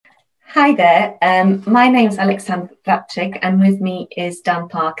Hi there. My name's Alexandra Rapchik, and with me is Dan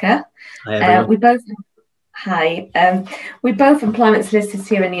Parker. Hi, everyone. We both hi. We're both employment solicitors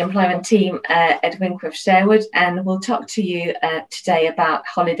here in the employment team at Winkworth Sherwood, and we'll talk to you today about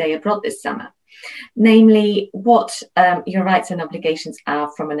holiday abroad this summer, namely what your rights and obligations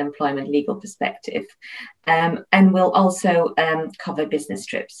are from an employment legal perspective, and we'll also cover business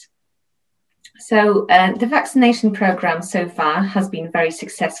trips. So the vaccination programme so far has been very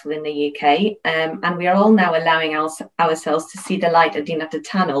successful in the UK, and we are all now allowing ourselves to see the light at the end of the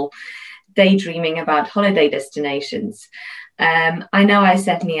tunnel, daydreaming about holiday destinations. I know I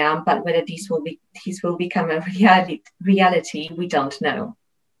certainly am, but whether these will become a reality, we don't know.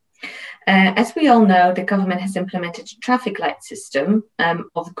 As we all know, the government has implemented a traffic light system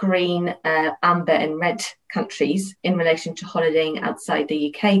of green, amber and red countries in relation to holidaying outside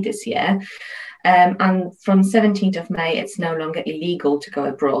the UK this year. And from 17th of May, it's no longer illegal to go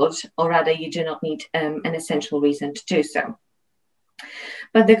abroad, or rather you do not need an essential reason to do so.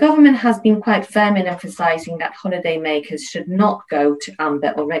 But the government has been quite firm in emphasising that holiday makers should not go to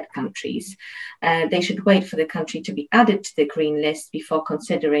amber or red countries. They should wait for the country to be added to the green list before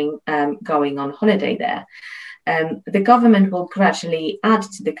considering going on holiday there. The government will gradually add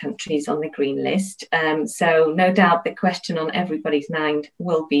to the countries on the green list. So no doubt the question on everybody's mind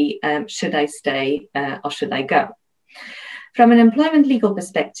will be, should I stay or should I go? From an employment legal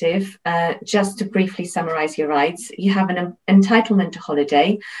perspective, just to briefly summarise your rights, you have an entitlement to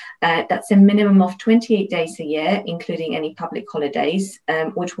holiday. That's a minimum of 28 days a year, including any public holidays,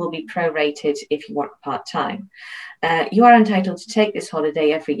 which will be prorated if you work part-time. You are entitled to take this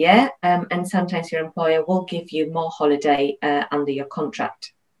holiday every year, and sometimes your employer will give you more holiday under your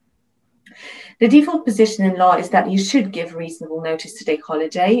contract. The default position in law is that you should give reasonable notice to take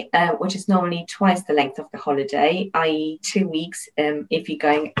holiday, which is normally twice the length of the holiday, i.e. 2 weeks if you're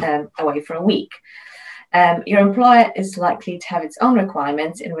going away for a week. Your employer is likely to have its own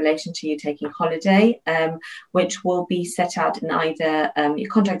requirements in relation to you taking holiday, which will be set out in either your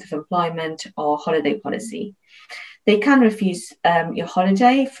contract of employment or holiday policy. They can refuse your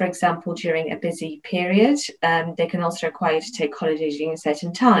holiday, for example, during a busy period. They can also require you to take holidays during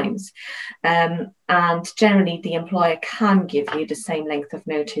certain times. And generally, the employer can give you the same length of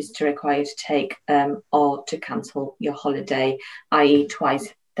notice to require you to take or to cancel your holiday, i.e.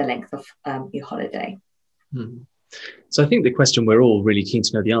 twice the length of your holiday. So I think the question we're all really keen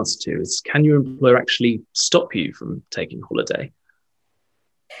to know the answer to is, can your employer actually stop you from taking holiday?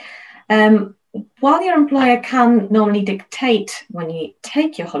 While your employer can normally dictate when you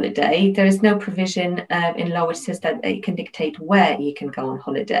take your holiday, there is no provision in law which says that they can dictate where you can go on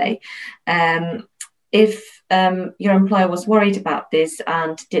holiday. If your employer was worried about this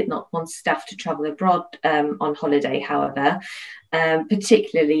and did not want staff to travel abroad on holiday, however,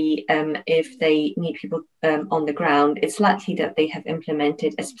 particularly if they need people on the ground, it's likely that they have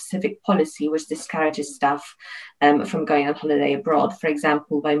implemented a specific policy which discourages staff from going on holiday abroad, for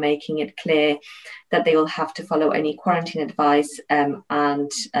example, by making it clear that they will have to follow any quarantine advice and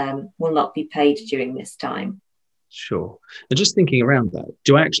will not be paid during this time. Sure. And just thinking around that,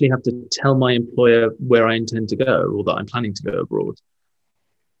 do I actually have to tell my employer where I intend to go or that I'm planning to go abroad?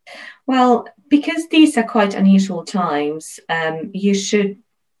 Well, because these are quite unusual times, you should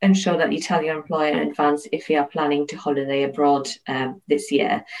ensure that you tell your employer in advance if you are planning to holiday abroad this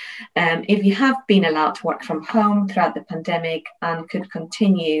year. If you have been allowed to work from home throughout the pandemic and could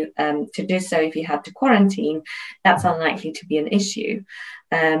continue to do so if you had to quarantine, that's unlikely to be an issue.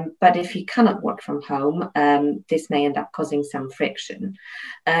 But if you cannot work from home, this may end up causing some friction.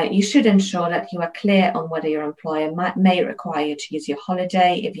 You should ensure that you are clear on whether your employer may require you to use your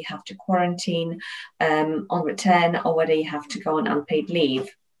holiday if you have to quarantine on return, or whether you have to go on unpaid leave.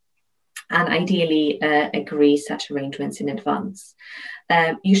 And ideally agree such arrangements in advance.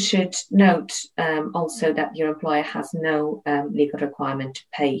 You should note also that your employer has no legal requirement to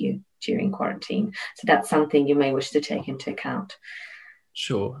pay you during quarantine. So that's something you may wish to take into account.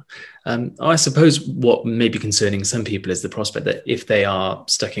 Sure. I suppose what may be concerning some people is the prospect that if they are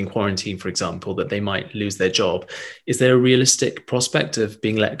stuck in quarantine, for example, that they might lose their job. Is there a realistic prospect of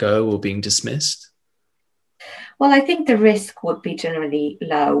being let go or being dismissed? Well, I think the risk would be generally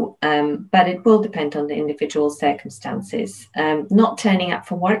low, but it will depend on the individual circumstances. Not turning up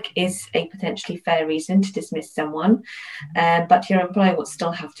for work is a potentially fair reason to dismiss someone, but your employer would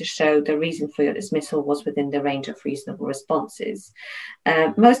still have to show the reason for your dismissal was within the range of reasonable responses.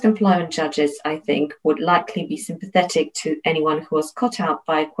 Most employment judges, I think, would likely be sympathetic to anyone who was caught out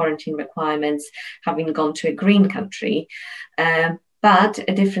by quarantine requirements having gone to a green country. But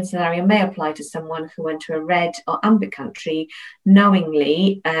a different scenario may apply to someone who went to a red or amber country,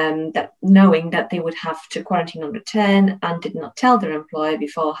 knowing that they would have to quarantine on return and did not tell their employer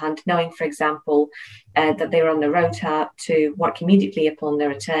beforehand, knowing, for example, that they were on the rota to work immediately upon their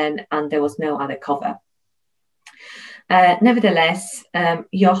return and there was no other cover. Nevertheless,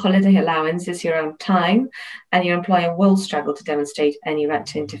 your holiday allowance is your own time, and your employer will struggle to demonstrate any right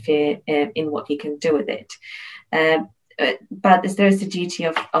to interfere in what you can do with it. But as there is a duty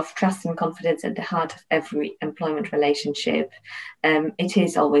of trust and confidence at the heart of every employment relationship, it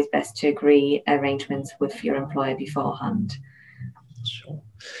is always best to agree arrangements with your employer beforehand. Sure.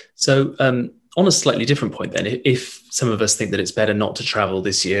 So on a slightly different point then, if some of us think that it's better not to travel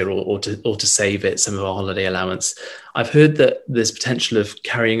this year or to save it, some of our holiday allowance, I've heard that there's potential of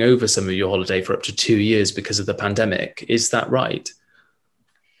carrying over some of your holiday for up to 2 years because of the pandemic. Is that right?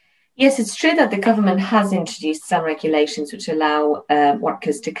 Yes, it's true that the government has introduced some regulations which allow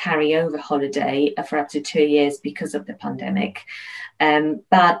workers to carry over holiday for up to 2 years because of the pandemic.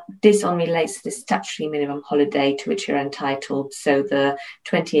 But this only relates to the statutory minimum holiday to which you're entitled. So the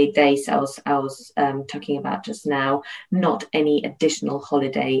 28 days I was talking about just now, not any additional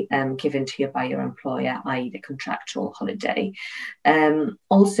holiday given to you by your employer, i.e. the contractual holiday.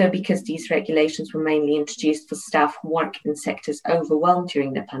 Also, because these regulations were mainly introduced for staff who work in sectors overwhelmed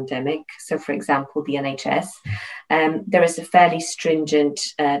during the pandemic, so for example, the NHS, there is a fairly stringent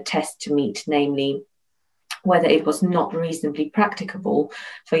test to meet, namely whether it was not reasonably practicable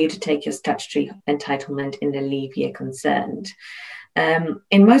for you to take your statutory entitlement in the leave year concerned.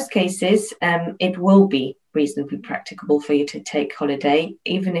 In most cases, it will be reasonably practicable for you to take holiday,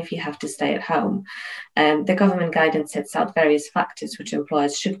 even if you have to stay at home. The government guidance sets out various factors which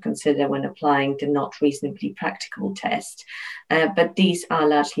employers should consider when applying the not reasonably practicable test, but these are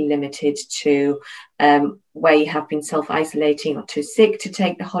largely limited to where you have been self-isolating or too sick to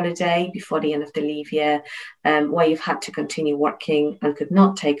take the holiday before the end of the leave year, where you've had to continue working and could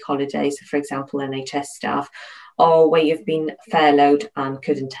not take holidays, for example, NHS staff, or where you've been furloughed and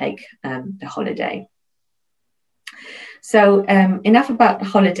couldn't take the holiday. So enough about the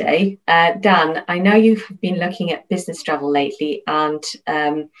holiday. Dan, I know you've been looking at business travel lately and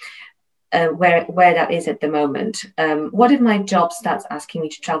where that is at the moment. What if my job starts asking me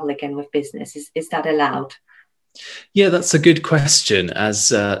to travel again with business? Is that allowed? Yeah, that's a good question,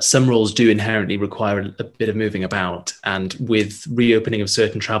 as some roles do inherently require a bit of moving about. And with reopening of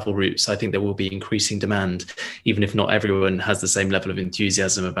certain travel routes, I think there will be increasing demand, even if not everyone has the same level of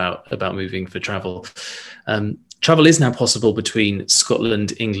enthusiasm about moving for travel. Travel is now possible between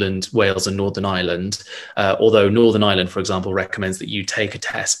Scotland, England, Wales and Northern Ireland, although Northern Ireland, for example, recommends that you take a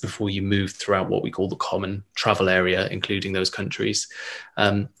test before you move throughout what we call the common travel area, including those countries.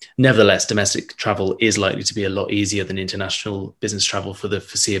 Nevertheless, domestic travel is likely to be a lot easier than international business travel for the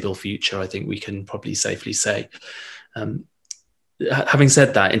foreseeable future, I think we can probably safely say. Having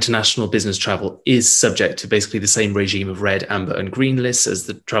said that, international business travel is subject to basically the same regime of red, amber and green lists as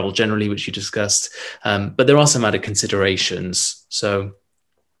the travel generally, which you discussed. But there are some added considerations. So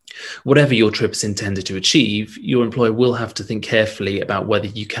whatever your trip is intended to achieve, your employer will have to think carefully about whether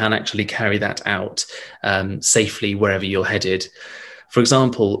you can actually carry that out safely wherever you're headed. For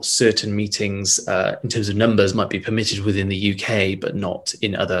example, certain meetings in terms of numbers might be permitted within the UK, but not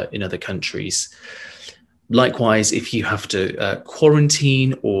in other countries. Likewise, if you have to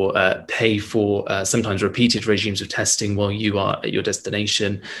quarantine or pay for sometimes repeated regimes of testing while you are at your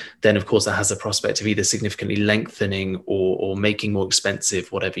destination, then of course that has a prospect of either significantly lengthening or making more expensive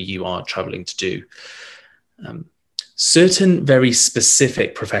whatever you are traveling to do. Certain very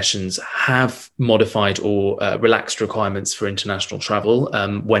specific professions have modified or relaxed requirements for international travel,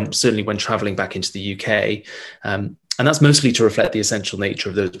 certainly when traveling back into the UK. And that's mostly to reflect the essential nature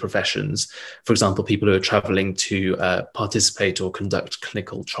of those professions. For example, people who are traveling to participate or conduct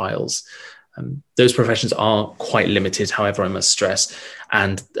clinical trials. Those professions are quite limited, however, I must stress.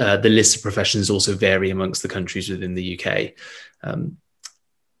 And the list of professions also vary amongst the countries within the UK.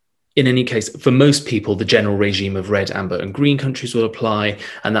 In any case, for most people, the general regime of red, amber and green countries will apply,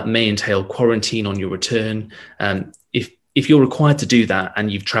 and that may entail quarantine on your return. If you're required to do that and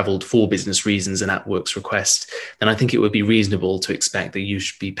you've travelled for business reasons and at work's request, then I think it would be reasonable to expect that you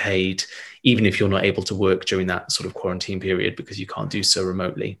should be paid, even if you're not able to work during that sort of quarantine period because you can't do so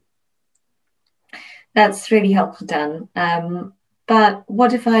remotely. That's really helpful, Dan. But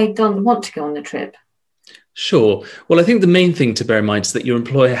what if I don't want to go on the trip? Sure. Well, I think the main thing to bear in mind is that your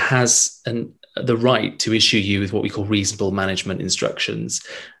employer has the right to issue you with what we call reasonable management instructions.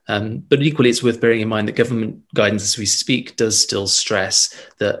 But equally, it's worth bearing in mind that government guidance as we speak does still stress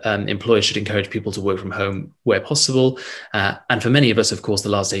that employers should encourage people to work from home where possible. And for many of us, of course, the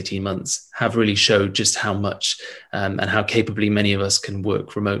last 18 months have really showed just how much and how capably many of us can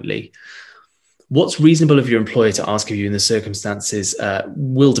work remotely. What's reasonable of your employer to ask of you in the circumstances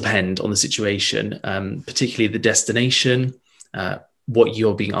will depend on the situation, particularly the destination, what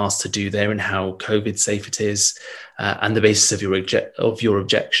you're being asked to do there and how COVID safe it is, and the basis of your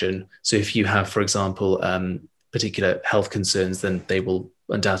objection. So if you have, for example, particular health concerns, then they will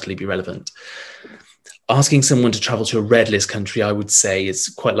undoubtedly be relevant. Asking someone to travel to a red list country, I would say, is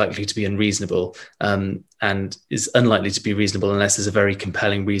quite likely to be unreasonable, and is unlikely to be reasonable unless there's a very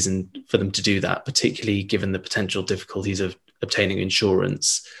compelling reason for them to do that, particularly given the potential difficulties of obtaining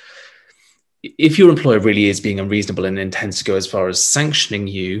insurance. If your employer really is being unreasonable and intends to go as far as sanctioning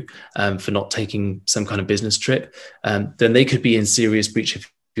you for not taking some kind of business trip, then they could be in serious breach of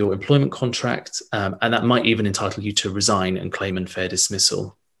your employment contract, and that might even entitle you to resign and claim unfair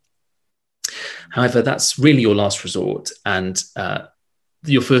dismissal. However, that's really your last resort, and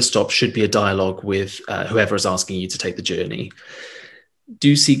your first stop should be a dialogue with whoever is asking you to take the journey.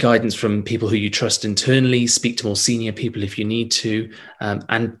 Do seek guidance from people who you trust internally, speak to more senior people if you need to,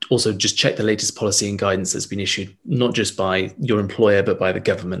 and also just check the latest policy and guidance that's been issued, not just by your employer, but by the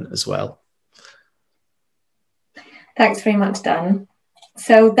government as well. Thanks very much, Dan.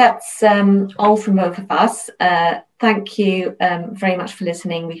 So that's all from both of us. Thank you very much for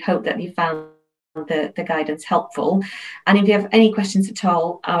listening. We hope that you found the guidance helpful, and if you have any questions at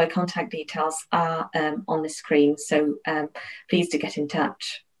all, our contact details are on the screen, so please do get in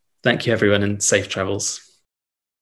touch. Thank you everyone, and safe travels.